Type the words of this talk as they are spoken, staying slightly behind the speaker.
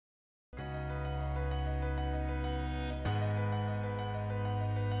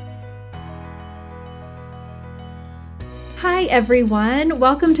Hi, everyone.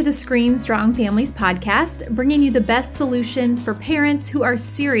 Welcome to the Screen Strong Families podcast, bringing you the best solutions for parents who are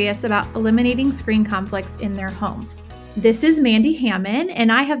serious about eliminating screen conflicts in their home. This is Mandy Hammond,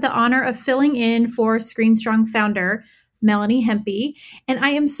 and I have the honor of filling in for Screen Strong founder, Melanie Hempy, and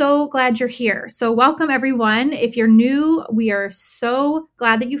I am so glad you're here. So welcome, everyone. If you're new, we are so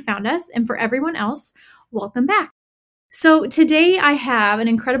glad that you found us, and for everyone else, welcome back. So today I have an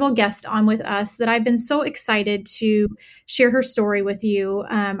incredible guest on with us that I've been so excited to share her story with you.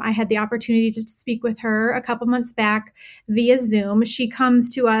 I had the opportunity to speak with her a couple months back via Zoom. She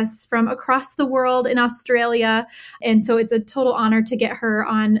comes to us from across the world in Australia, and so it's a total honor to get her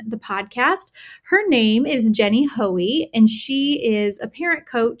on the podcast. Her name is Jenny Hoey, and she is a parent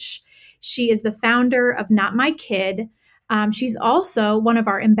coach. She is the founder of Not My Kid. She's also one of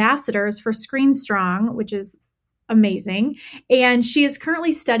our ambassadors for Screen Strong, which is amazing. And she is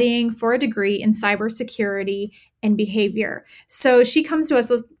currently studying for a degree in cybersecurity and behavior. So she comes to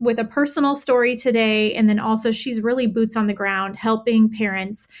us with a personal story today. And then also she's really boots on the ground, helping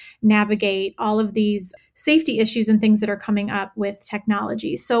parents navigate all of these safety issues and things that are coming up with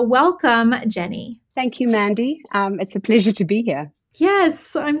technology. So welcome, Jenny. Thank you, Mandy. It's a pleasure to be here.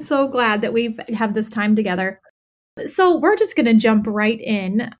 Yes, I'm so glad that we've had this time together. So we're just going to jump right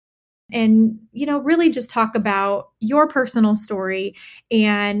in and, really just talk about your personal story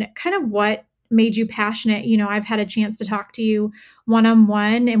and kind of what made you passionate. I've had a chance to talk to you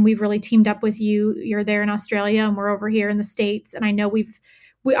one-on-one, and we've really teamed up with you. You're there in Australia and we're over here in the States. And I know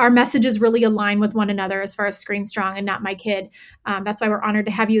our messages really align with one another as far as Screen Strong and Not My Kid. That's why we're honored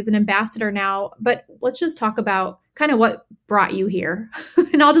to have you as an ambassador now. But let's just talk about kind of what brought you here.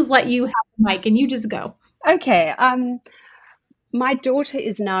 And I'll just let you have the mic and you just go. Okay. My daughter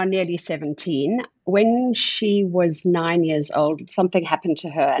is now nearly 17. When she was 9 years old, something happened to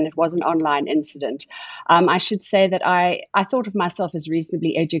her, and it was an online incident. I should say that I thought of myself as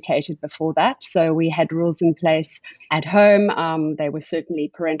reasonably educated before that. So we had rules in place at home. There were certainly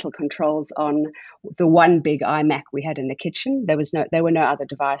parental controls on the one big iMac we had in the kitchen. There were no other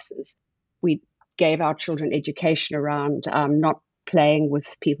devices. We gave our children education around not playing with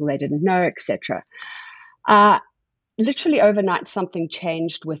people they didn't know, etc. Literally overnight, something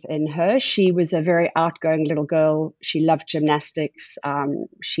changed within her. She was a very outgoing little girl. She loved gymnastics.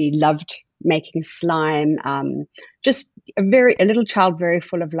 She loved making slime. Just a little child, very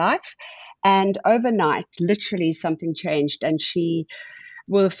full of life. And overnight, literally something changed. And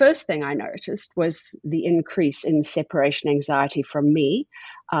the first thing I noticed was the increase in separation anxiety from me,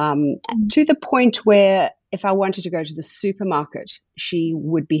 to the point where if I wanted to go to the supermarket, she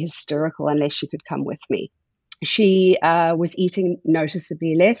would be hysterical unless she could come with me. She was eating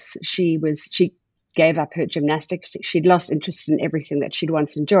noticeably less. She gave up her gymnastics. She'd lost interest in everything that she'd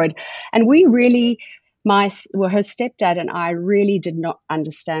once enjoyed. And we really, her stepdad and I really did not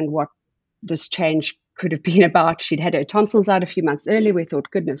understand what this change could have been about. She'd had her tonsils out a few months earlier. We thought,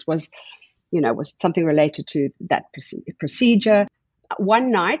 goodness, was something related to that procedure.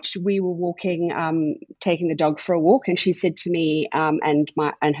 One night we were walking, taking the dog for a walk, and she said to me and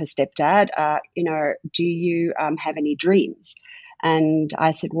her stepdad, do you have any dreams? And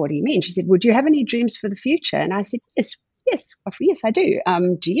I said, what do you mean? She said, would you have any dreams for the future? And I said, yes, I do.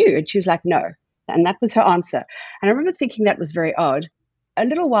 Do you? And she was like, no. And that was her answer. And I remember thinking that was very odd. A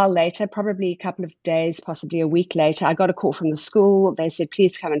little while later, probably a couple of days, possibly a week later, I got a call from the school. They said,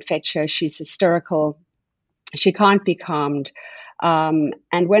 please come and fetch her. She's hysterical. She can't be calmed. And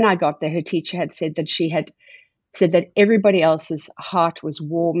when I got there, her teacher had said that she had said that everybody else's heart was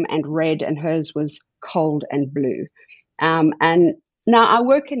warm and red and hers was cold and blue. And now I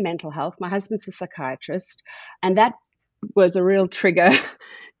work in mental health. My husband's a psychiatrist, and that was a real trigger.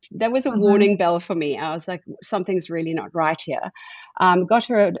 That was a warning bell for me. I was like, something's really not right here. Got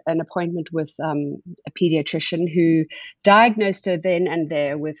her an appointment with a pediatrician who diagnosed her then and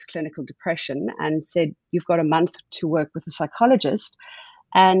there with clinical depression and said, you've got a month to work with a psychologist.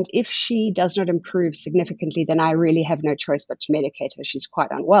 And if she does not improve significantly, then I really have no choice but to medicate her. She's quite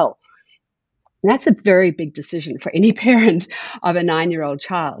unwell. And that's a very big decision for any parent of a 9-year-old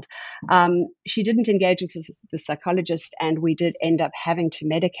child. She didn't engage with the psychologist, and we did end up having to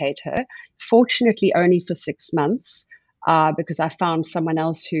medicate her, fortunately only for 6 months, because I found someone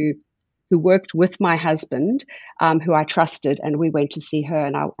else who worked with my husband, who I trusted, and we went to see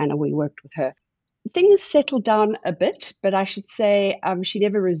her and we worked with her. Things settled down a bit, but I should say she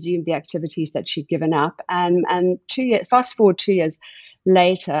never resumed the activities that she'd given up. And fast forward 2 years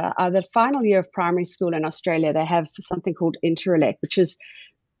later, the final year of primary school in Australia, they have something called Interrelate, which is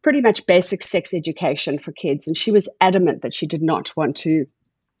pretty much basic sex education for kids. And she was adamant that she did not want to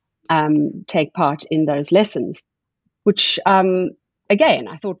take part in those lessons. which again,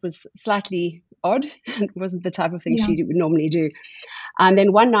 I thought was slightly odd. It wasn't the type of thing she would normally do. And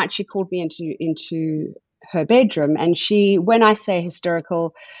then one night she called me into her bedroom, and when I say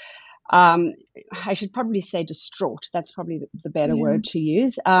hysterical, I should probably say distraught. That's probably the better word to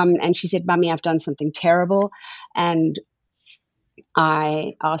use. And she said, "Mummy, I've done something terrible." And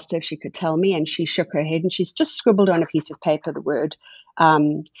I asked her if she could tell me, and she shook her head, and she's just scribbled on a piece of paper the word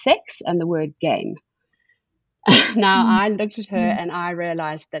sex and the word game. Now, I looked at her and I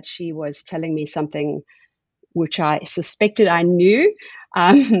realized that she was telling me something which I suspected I knew,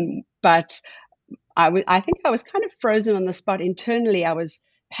 but I think I was kind of frozen on the spot. Internally, I was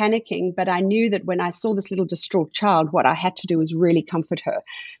panicking, but I knew that when I saw this little distraught child, what I had to do was really comfort her.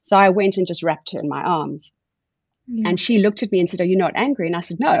 So I went and just wrapped her in my arms. And she looked at me and said, "Are you not angry?" And I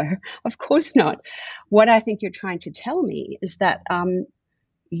said, "No, of course not. What I think you're trying to tell me is that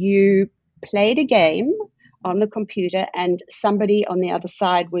you played a game on the computer and somebody on the other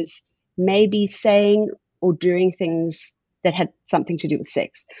side was maybe saying or doing things that had something to do with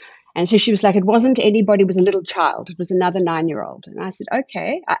sex." And so she was like, "It wasn't anybody, it was a little child. It was another 9-year-old. And I said,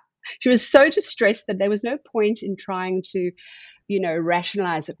 "Okay." She was so distressed that there was no point in trying to,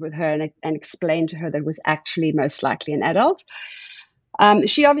 rationalize it with her and explain to her that it was actually most likely an adult.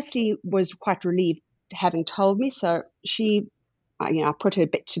 She obviously was quite relieved having told me. So I put her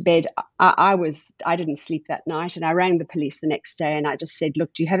to bed. I didn't sleep that night, and I rang the police the next day, and I just said,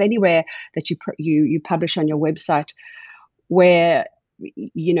 "Look, do you have anywhere that you publish on your website where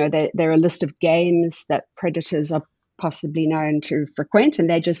there are a list of games that predators are possibly known to frequent?" And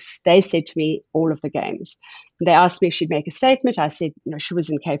they said to me all of the games. They asked me if she'd make a statement. I said no, she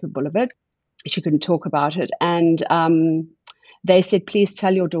was incapable of it. She couldn't talk about it. And they said, "Please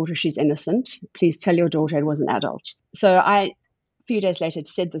tell your daughter she's innocent. Please tell your daughter it was an adult." So a few days later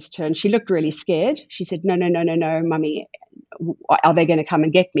said this to her, and she looked really scared. She said, "No, Mummy, are they going to come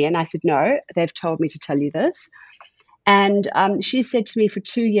and get me?" And I said, "No, they've told me to tell you this." And she said to me, "For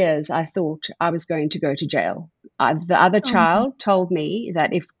 2 years, I thought I was going to go to jail. The other child told me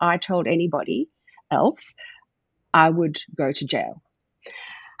that if I told anybody else, I would go to jail."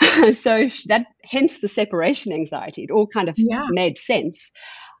 So hence the separation anxiety. It all kind of made sense.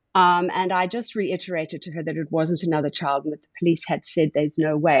 And I just reiterated to her that it wasn't another child and that the police had said there's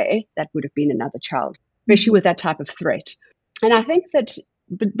no way that would have been another child, especially with that type of threat. And I think that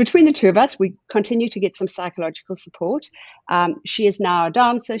between the two of us, we continue to get some psychological support. She is now a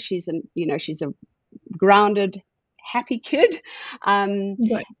dancer. She's a grounded, happy kid.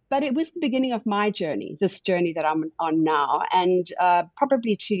 But it was the beginning of my journey, this journey that I'm on now. And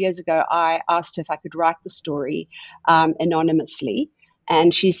probably 2 years ago, I asked her if I could write the story anonymously.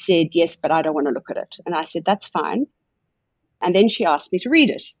 And she said, "Yes, but I don't want to look at it." And I said, "That's fine." And then she asked me to read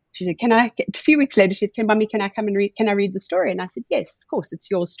it. She said, a few weeks later, she said, "Mummy, can I come and read? Can I read the story?" And I said, "Yes, of course, it's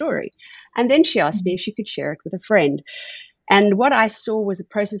your story." And then she asked me if she could share it with a friend. And what I saw was a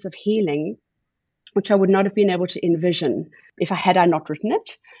process of healing, which I would not have been able to envision if I not written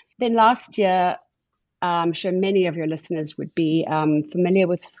it. Then last year, I'm sure many of your listeners would be familiar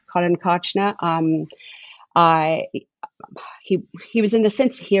with Colin Karchner. He was in a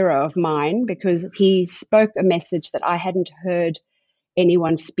sense a hero of mine because he spoke a message that I hadn't heard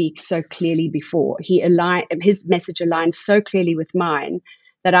anyone speak so clearly before. His message aligned so clearly with mine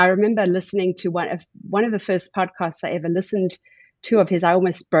that I remember listening to one of the first podcasts I ever listened to of his. I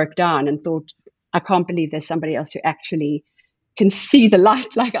almost broke down and thought, I can't believe there's somebody else who actually can see the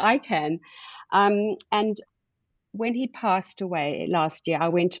light like I can. And when he passed away last year, I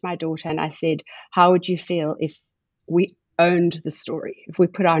went to my daughter and I said, "How would you feel if we owned the story, if we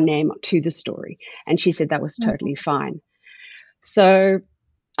put our name to the story?" And she said that was totally fine. So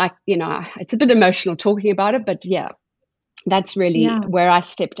it's a bit emotional talking about it, but yeah, that's really where I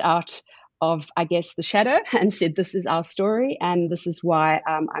stepped out of, I guess, the shadow and said, "This is our story, and this is why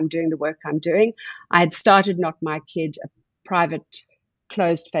I'm doing the work I'm doing." I had started Not My Kid, a private,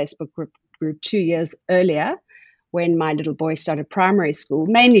 closed Facebook group 2 years earlier when my little boy started primary school,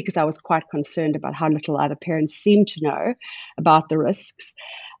 mainly because I was quite concerned about how little other parents seemed to know about the risks,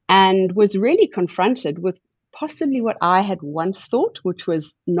 and was really confronted with possibly what I had once thought, which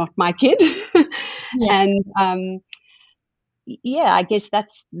was not my kid. And I guess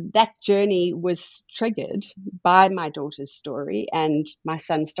that journey was triggered by my daughter's story and my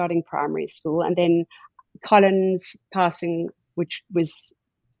son starting primary school, and then Colin's passing, which was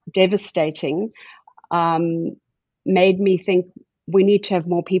devastating, made me think we need to have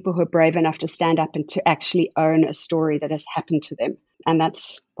more people who are brave enough to stand up and to actually own a story that has happened to them. And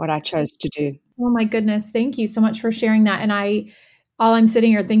that's what I chose to do. Oh my goodness. Thank you so much for sharing that. And I All I'm sitting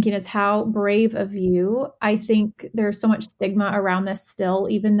here thinking is how brave of you. I think there's so much stigma around this still,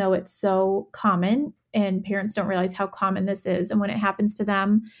 even though it's so common and parents don't realize how common this is. And when it happens to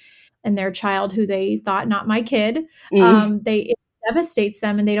them and their child who they thought not my kid, it devastates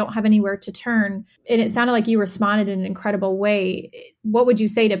them and they don't have anywhere to turn. And it sounded like you responded in an incredible way. What would you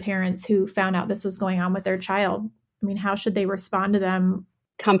say to parents who found out this was going on with their child? I mean, how should they respond to them?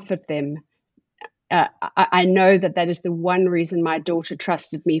 Comfort them. I know that is the one reason my daughter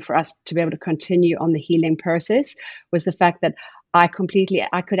trusted me for us to be able to continue on the healing process, was the fact that I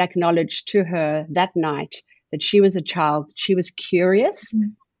could acknowledge to her that night that she was a child, she was curious,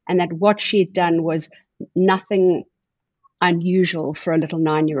 and that what she had done was nothing unusual for a little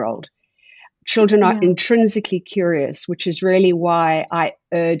 9-year-old. Children are intrinsically curious, which is really why I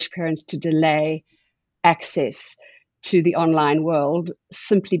urge parents to delay access to the online world,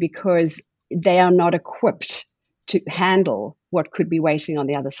 simply because they are not equipped to handle what could be waiting on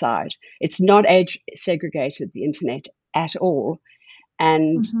the other side. It's not age segregated, the internet, at all.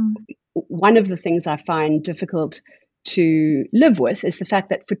 And one of the things I find difficult to live with is the fact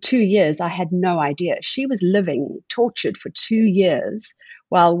that for 2 years, I had no idea. She was living tortured for 2 years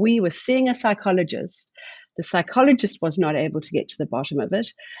while we were seeing a psychologist. The psychologist was not able to get to the bottom of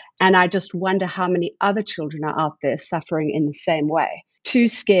it. And I just wonder how many other children are out there suffering in the same way, too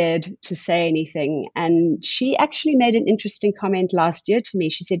scared to say anything. And she actually made an interesting comment last year to me.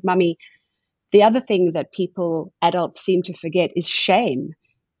 She said, "Mummy, the other thing that adults seem to forget is shame."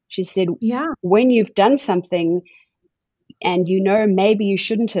 She said, when you've done something and maybe you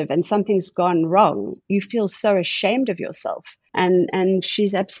shouldn't have, and something's gone wrong, you feel so ashamed of yourself. And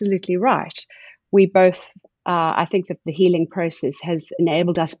she's absolutely right. We both, I think that the healing process has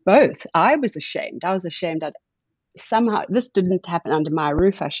enabled us both. I was ashamed that somehow this didn't happen under my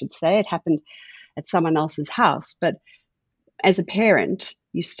roof, I should say. It happened at someone else's house. But as a parent,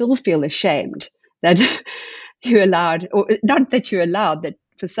 you still feel ashamed that you allowed, or not that you allowed, that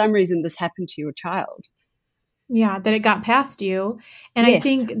for some reason this happened to your child. Yeah, that it got past you. And yes. I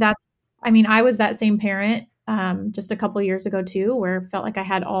think I was that same parent just a couple of years ago too, where it felt like I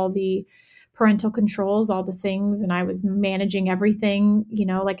had all the parental controls, all the things, and I was managing everything,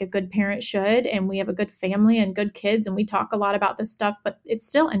 like a good parent should. And we have a good family and good kids, and we talk a lot about this stuff, but it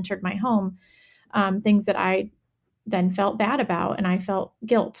still entered my home, things that I then felt bad about. And I felt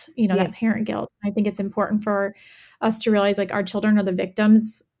guilt, that parent guilt. I think it's important for us to realize like our children are the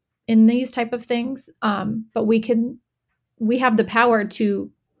victims in these type of things. But we have the power to,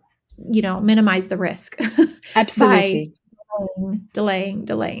 minimize the risk. Absolutely. By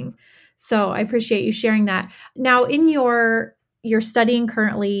delaying. So I appreciate you sharing that. Now you're studying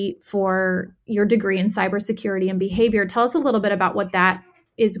currently for your degree in cybersecurity and behavior. Tell us a little bit about what that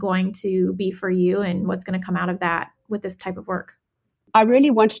is going to be for you and what's going to come out of that with this type of work. I really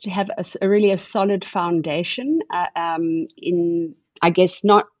wanted to have a solid foundation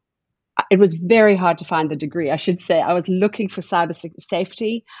it was very hard to find the degree, I should say. I was looking for cyber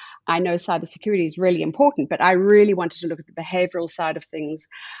safety. I know cybersecurity is really important, but I really wanted to look at the behavioral side of things,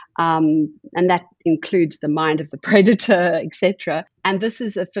 and that includes the mind of the predator, etc. And this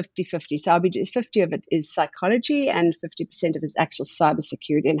is a 50-50. So 50 of it is psychology and 50% of it is actual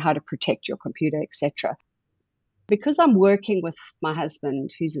cybersecurity and how to protect your computer, etc. Because I'm working with my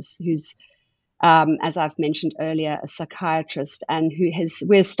husband, who's as I've mentioned earlier, a psychiatrist, and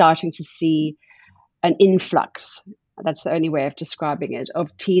we're starting to see an influx, that's the only way of describing it,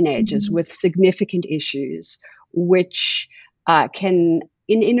 of teenagers with significant issues, which can,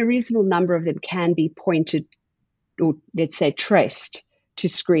 in a reasonable number of them, can be pointed, or let's say traced, to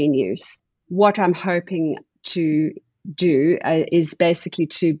screen use. What I'm hoping to do is basically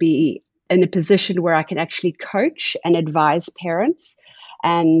to be in a position where I can actually coach and advise parents.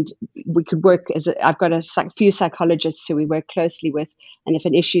 And we could work I've got a few psychologists who we work closely with. And if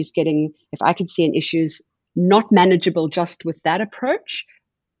I could see an issue's not manageable just with that approach,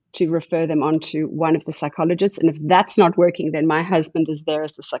 to refer them on to one of the psychologists. And if that's not working, then my husband is there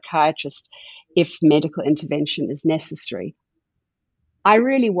as the psychiatrist if medical intervention is necessary. I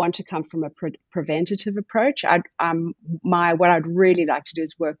really want to come from a preventative approach. What I'd really like to do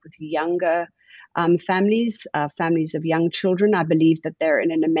is work with younger families of young children. I believe that they're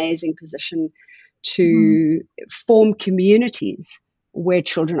in an amazing position to form communities where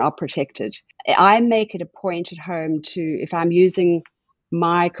children are protected. I make it a point at home if I'm using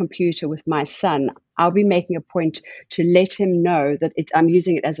my computer with my son, I'll be making a point to let him know that I'm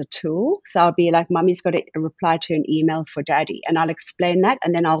using it as a tool. So I'll be like, Mummy's got a reply to an email for Daddy, and I'll explain that,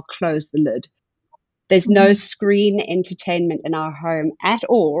 and then I'll close the lid. There's no screen entertainment in our home at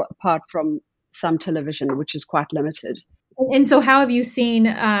all, apart from some television, which is quite limited. And so how have you seen,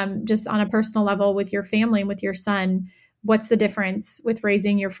 just on a personal level with your family and with your son, what's the difference with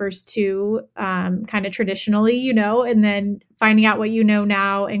raising your first two, kind of traditionally, and then finding out what you know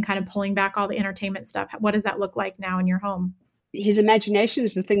now and kind of pulling back all the entertainment stuff? What does that look like now in your home? His imagination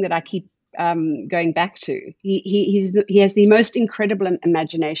is the thing that I keep going back to. He has the most incredible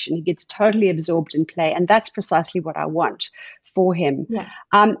imagination. He gets totally absorbed in play, and that's precisely what I want for him. Yes.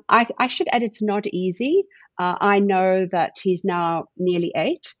 I should add, it's not easy. I know that he's now nearly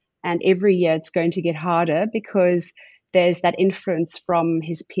 8, and every year it's going to get harder because there's that influence from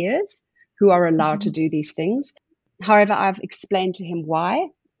his peers who are allowed to do these things. However, I've explained to him why.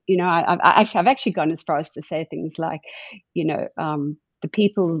 I've actually gone as far as to say things like, the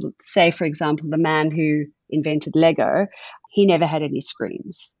people say, for example, the man who invented Lego, he never had any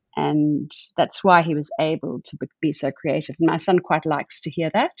screens. And that's why he was able to be so creative. And my son quite likes to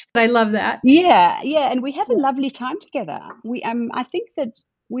hear that. I love that. Yeah. And we have a lovely time together. I think that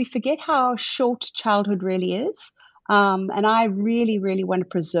we forget how short childhood really is. And I really, really want to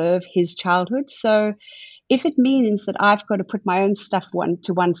preserve his childhood. So if it means that I've got to put my own stuff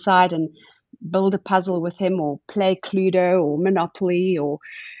to one side and build a puzzle with him or play Cluedo or Monopoly or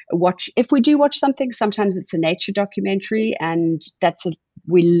if we do watch something, sometimes it's a nature documentary, and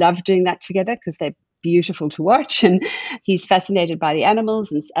we love doing that together because they're beautiful to watch, and he's fascinated by the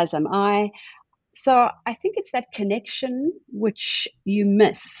animals, and as am I. So I think it's that connection which you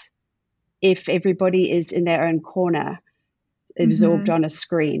miss if everybody is in their own corner, absorbed on a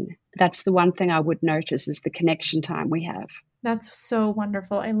screen. That's the one thing I would notice is the connection time we have. That's so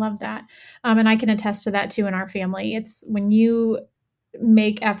wonderful. I love that. And I can attest to that too in our family. It's when you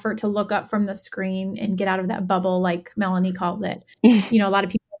make effort to look up from the screen and get out of that bubble, like Melanie calls it. A lot of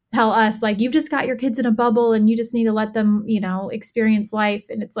people tell us, like, you've just got your kids in a bubble and you just need to let them, experience life.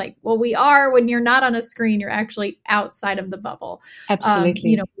 And it's like, well, we are. When you're not on a screen, you're actually outside of the bubble.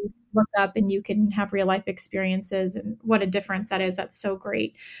 Absolutely. Look up and you can have real life experiences, and what a difference that is. That's so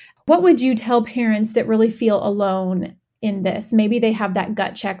great. What would you tell parents that really feel alone in this? Maybe they have that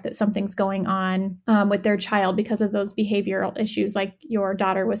gut check that something's going on with their child because of those behavioral issues like your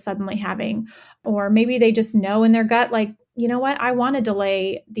daughter was suddenly having, or maybe they just know in their gut, like, you know what, I want to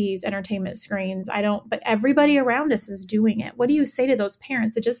delay these entertainment screens. But everybody around us is doing it. What do you say to those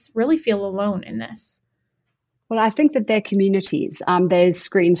parents that just really feel alone in this? Well, I think that they're communities. There's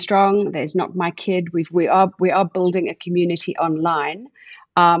Screen Strong. There's Not My Kid. We are building a community online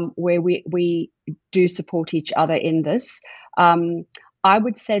where we do support each other in this. I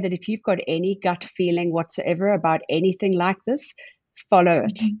would say that if you've got any gut feeling whatsoever about anything like this, follow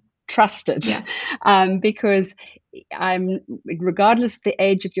it. Trust it. Yes. Because regardless of the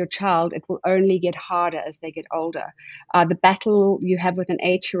age of your child, it will only get harder as they get older. The battle you have with an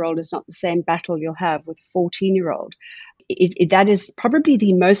 8-year-old is not the same battle you'll have with a 14-year-old. That is probably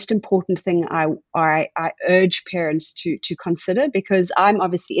the most important thing I urge parents to consider, because I'm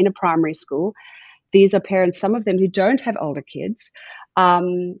obviously in a primary school. These are parents, some of them who don't have older kids.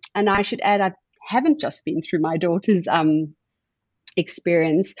 And I should add, I haven't just been through my daughter's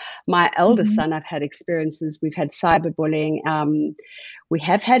experience. My eldest son, I've had experiences. We've had cyberbullying. We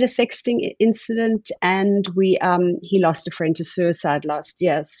have had a sexting incident, and he lost a friend to suicide last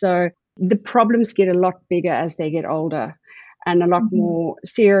year. So the problems get a lot bigger as they get older and a lot more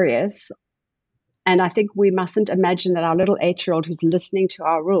serious. And I think we mustn't imagine that our little 8-year-old who's listening to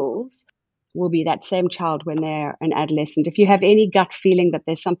our rules will be that same child when they're an adolescent. If you have any gut feeling that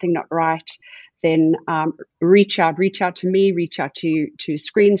there's something not right, then reach out to me, reach out to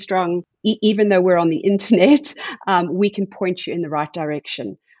Screen Strong. Even though we're on the internet, we can point you in the right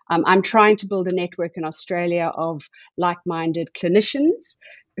direction. I'm trying to build a network in Australia of like-minded clinicians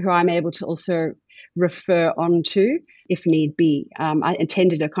who I'm able to also refer on to if need be. I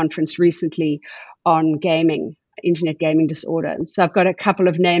attended a conference recently on gaming, internet gaming disorder. And so I've got a couple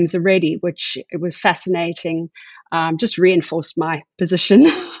of names already, which it was fascinating. Just reinforced my position.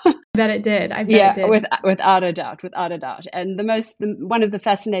 I bet it did. It did. Without a doubt. And one of the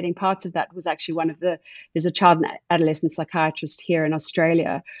fascinating parts of that was actually there's a child and adolescent psychiatrist here in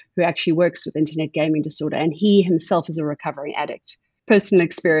Australia who actually works with internet gaming disorder, and he himself is a recovering addict. Personal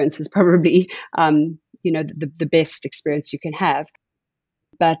experience is probably, the best experience you can have.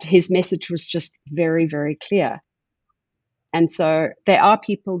 But his message was just very, very clear. And so there are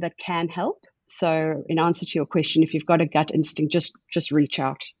people that can help. So in answer to your question, if you've got a gut instinct, just reach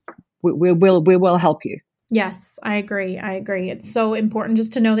out. We will help you. Yes, I agree. It's so important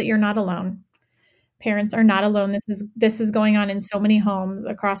just to know that you're not alone. Parents are not alone. This is going on in so many homes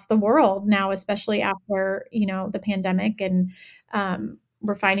across the world now, especially after, the pandemic. And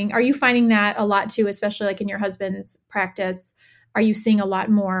we're finding. Are you finding that a lot too, especially like in your husband's practice? Are you seeing a lot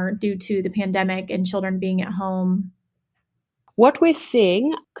more due to the pandemic and children being at home? What we're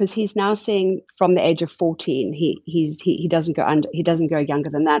seeing, because he's now seeing from the age of 14, he doesn't go under, he doesn't go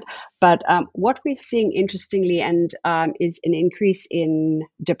younger than that. But what we're seeing, interestingly, and is an increase in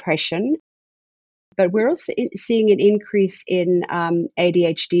depression. But we're also seeing an increase in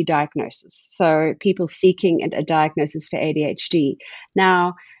ADHD diagnosis. So people seeking a diagnosis for ADHD.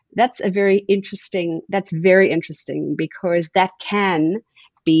 Now, that's very interesting because that can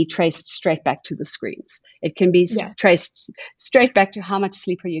be traced straight back to the screens. It can be Yes. traced straight back to how much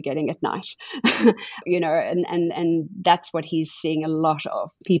sleep are you getting at night, and that's what he's seeing a lot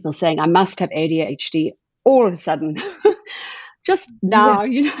of. People saying, I must have ADHD all of a sudden. Just now,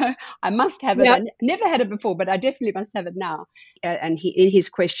 I must have it. Yep. I never had it before, but I definitely must have it now. And in his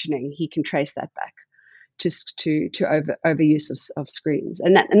questioning, he can trace that back just to overuse of screens,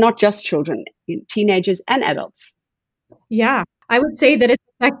 and not just children, teenagers and adults. Yeah, I would say that it's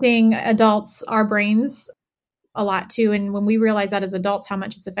affecting adults, our brains a lot too. And when we realize that as adults, how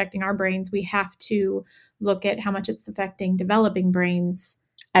much it's affecting our brains, we have to look at how much it's affecting developing brains.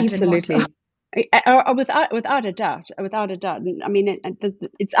 Absolutely. Even more so. Without a doubt. I mean,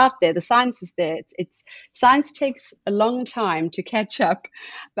 it's out there. The science is there. It's science takes a long time to catch up,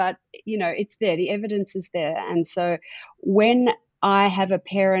 but it's there. The evidence is there. And so when I have a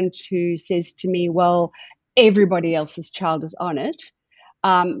parent who says to me, "Well, everybody else's child is on it,"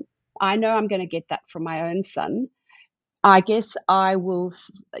 I know I'm going to get that from my own son. I guess I will.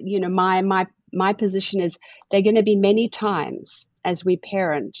 My position is there are going to be many times as we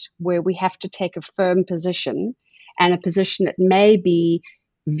parent where we have to take a firm position, and a position that may be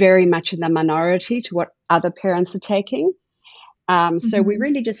very much in the minority to what other parents are taking. So we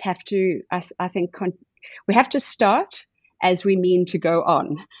really just have to, I think, we have to start as we mean to go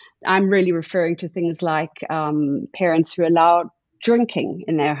on. I'm really referring to things like parents who allow drinking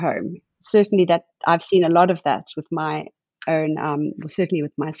in their home. Certainly that I've seen a lot of that with my own, certainly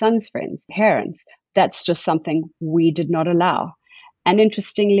with my son's friends, parents. That's just something we did not allow. And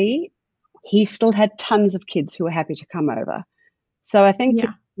interestingly, he still had tons of kids who were happy to come over. So I think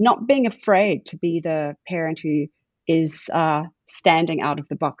not being afraid to be the parent who is standing out of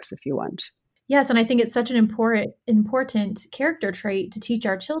the box, if you want. Yes, and I think it's such an important character trait to teach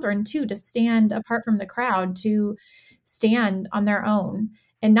our children too, to stand apart from the crowd, to stand on their own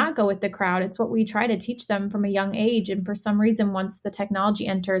and not go with the crowd. It's what we try to teach them from a young age. And for some reason, once the technology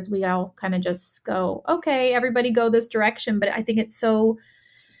enters, we all kind of just go, okay, everybody go this direction. But I think it's so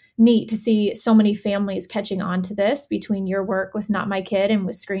neat to see so many families catching on to this between your work with Not My Kid and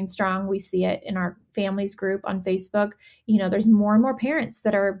with Screen Strong. We see it in our families group on Facebook. There's more and more parents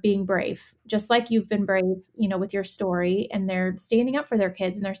that are being brave, just like you've been brave, with your story, and they're standing up for their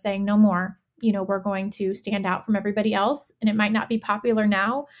kids and they're saying no more. We're going to stand out from everybody else, and it might not be popular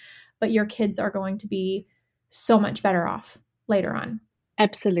now, but your kids are going to be so much better off later on.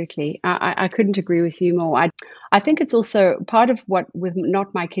 Absolutely. I couldn't agree with you more. I think it's also part of what, with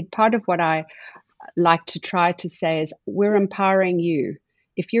Not My Kid, part of what I like to try to say is we're empowering you.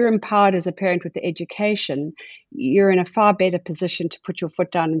 If you're empowered as a parent with the education, you're in a far better position to put your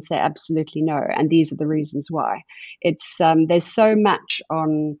foot down and say absolutely no. And these are the reasons why. It's there's so much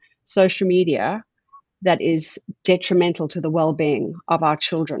on social media that is detrimental to the well-being of our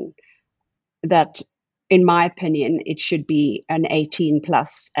children that, in my opinion, it should be an 18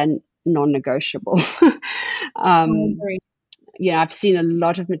 plus and non-negotiable. I've seen a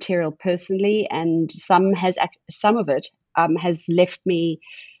lot of material personally, and some of it has left me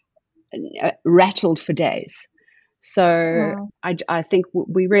rattled for days. So I think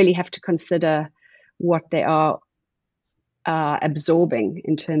we really have to consider what they are absorbing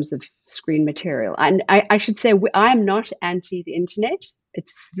in terms of screen material. And I should say I'm not anti the internet.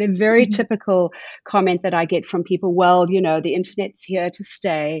 It's a very typical comment that I get from people. Well, the internet's here to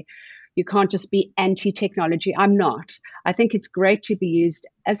stay. You can't just be anti-technology. I'm not. I think it's great to be used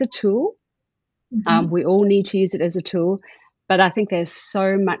as a tool. We all need to use it as a tool. But I think there's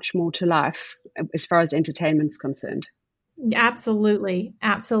so much more to life as far as entertainment's concerned. Absolutely.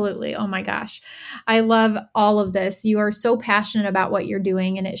 Absolutely. Oh my gosh. I love all of this. You are so passionate about what you're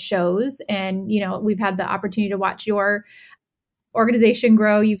doing, and it shows. And, we've had the opportunity to watch your organization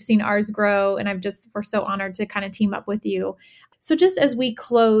grow. You've seen ours grow. And we're so honored to kind of team up with you. So just as we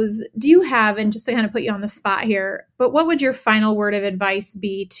close, do you have, and just to kind of put you on the spot here, but what would your final word of advice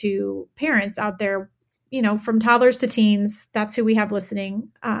be to parents out there, from toddlers to teens? That's who we have listening.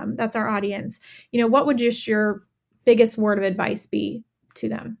 That's our audience. What would just your biggest word of advice be to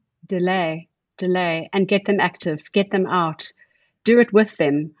them? Delay, and get them active, get them out. do it with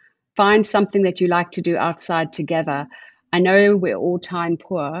them. Find something that you like to do outside together. I know we're all time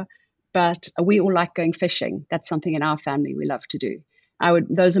poor, but we all like going fishing. That's something in our family we love to do.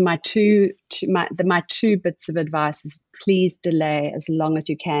 Those are my two bits of advice is please delay as long as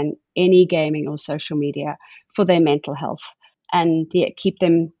you can any gaming or social media for their mental health, and keep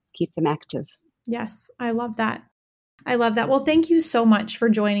them active. Yes, I love that. I love that. Well, thank you so much for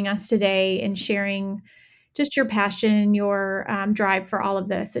joining us today and sharing just your passion and your drive for all of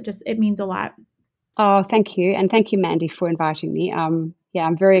this. It means a lot. Oh, thank you. And thank you, Mandy, for inviting me. Yeah,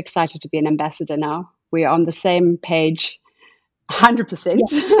 I'm very excited to be an ambassador now. We're on the same page, 100%.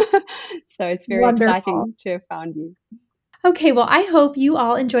 Yeah. So it's very exciting to have found you. Okay, well, I hope you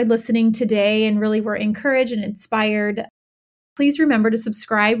all enjoyed listening today and really were encouraged and inspired. Please remember to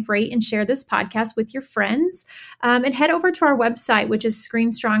subscribe, rate, and share this podcast with your friends. And head over to our website, which is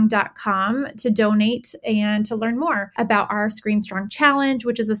screenstrong.com, to donate and to learn more about our Screen Strong Challenge,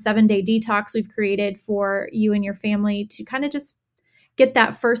 which is a 7-day detox we've created for you and your family to kind of just get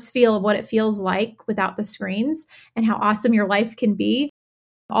that first feel of what it feels like without the screens and how awesome your life can be.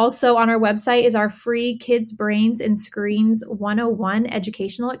 Also on our website is our free Kids, Brains, and Screens 101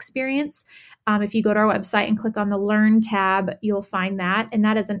 educational experience. If you go to our website and click on the Learn tab, you'll find that. And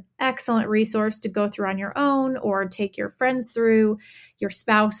that is an excellent resource to go through on your own or take your friends through, your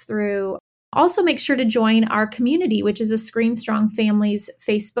spouse through. Also, make sure to join our community, which is a Screen Strong Families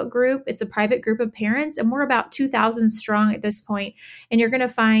Facebook group. It's a private group of parents, and we're about 2,000 strong at this point. And you're going to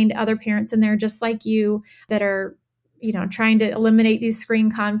find other parents in there just like you that are, trying to eliminate these screen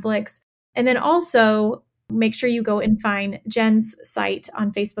conflicts. And then also, make sure you go and find Jen's site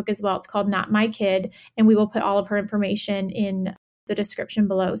on Facebook as well. It's called Not My Kid, and we will put all of her information in the description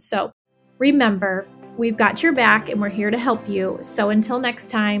below. So remember, we've got your back and we're here to help you. So until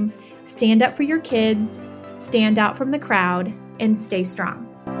next time, stand up for your kids, stand out from the crowd, and stay strong.